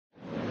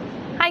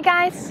Hi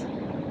guys!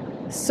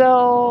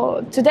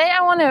 So today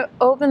I want to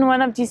open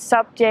one of these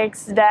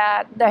subjects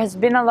that there has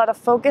been a lot of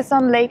focus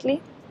on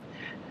lately.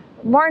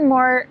 More and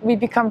more we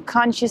become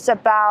conscious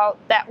about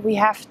that we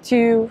have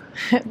to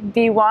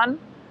be one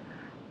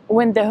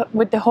with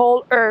the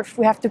whole earth.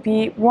 We have to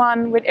be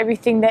one with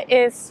everything there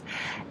is,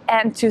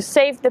 and to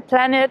save the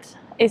planet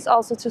is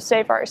also to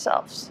save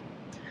ourselves.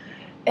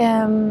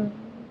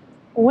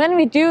 When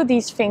we do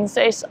these things,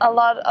 there's a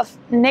lot of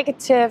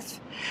negative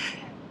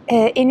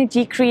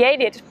energy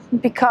created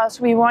because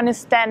we want to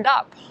stand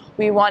up,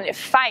 we want to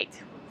fight.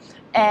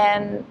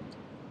 And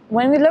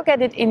when we look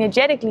at it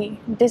energetically,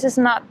 this is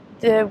not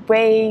the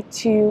way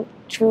to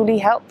truly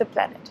help the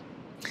planet.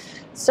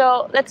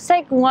 So let's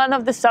take one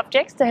of the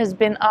subjects that has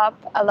been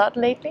up a lot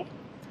lately.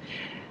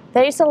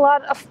 There is a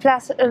lot of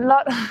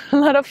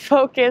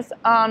focus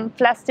on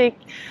plastic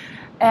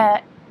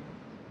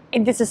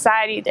in this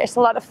society. There's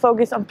a lot of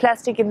focus on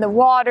plastic in the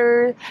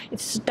water.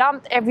 It's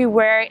dumped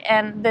everywhere,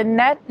 and the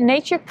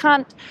nature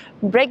can't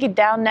break it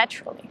down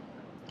naturally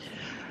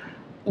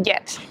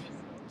yet.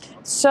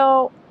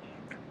 So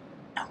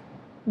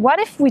what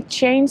if we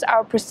change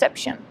our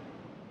perception?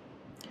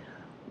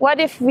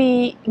 What if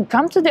we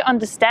come to the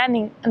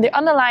understanding, and the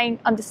underlying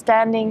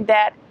understanding,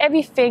 that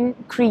everything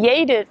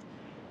created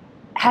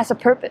has a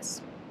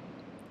purpose?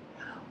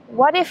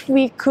 What if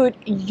we could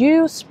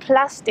use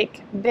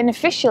plastic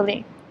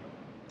beneficially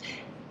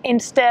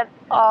instead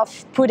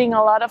of putting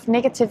a lot of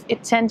negative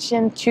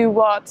attention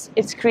towards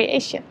its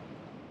creation?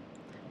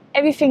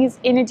 Everything is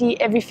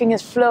energy, everything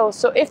is flow.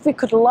 So if we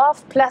could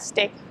love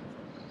plastic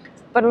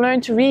but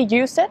learn to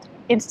reuse it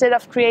instead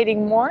of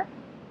creating more,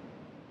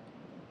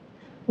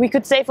 we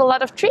could save a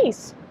lot of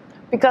trees,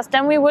 because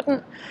then we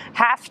wouldn't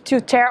have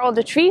to tear all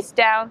the trees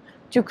down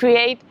to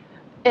create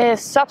a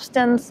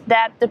substance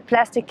that the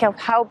plastic can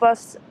help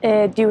us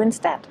do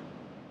instead.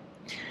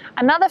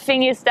 Another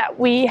thing is that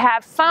we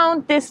have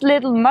found this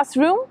little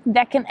mushroom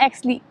that can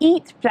actually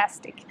eat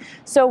plastic.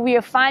 So we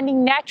are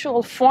finding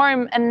natural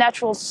form and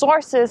natural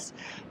sources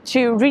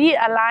to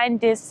realign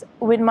this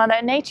with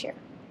Mother Nature.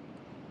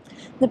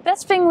 The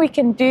best thing we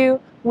can do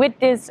with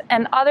this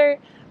and other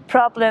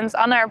problems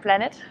on our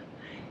planet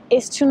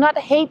is to not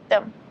hate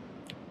them.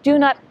 Do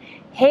not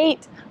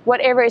hate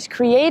whatever is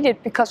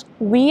created, because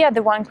we are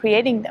the one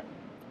creating them.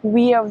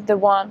 We are the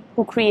one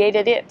who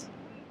created it.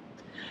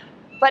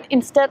 But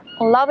instead,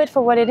 love it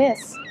for what it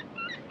is,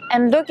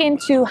 and look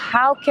into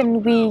how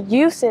can we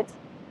use it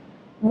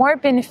more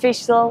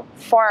beneficial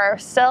for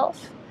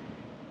ourselves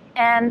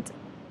and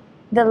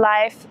the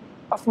life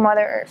of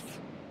Mother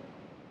Earth.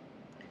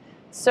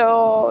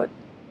 So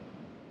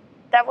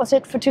that was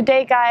it for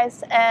today,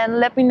 guys, and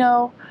let me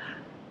know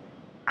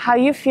how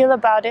you feel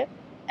about it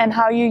and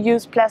how you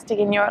use plastic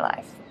in your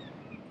life.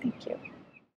 Thank you.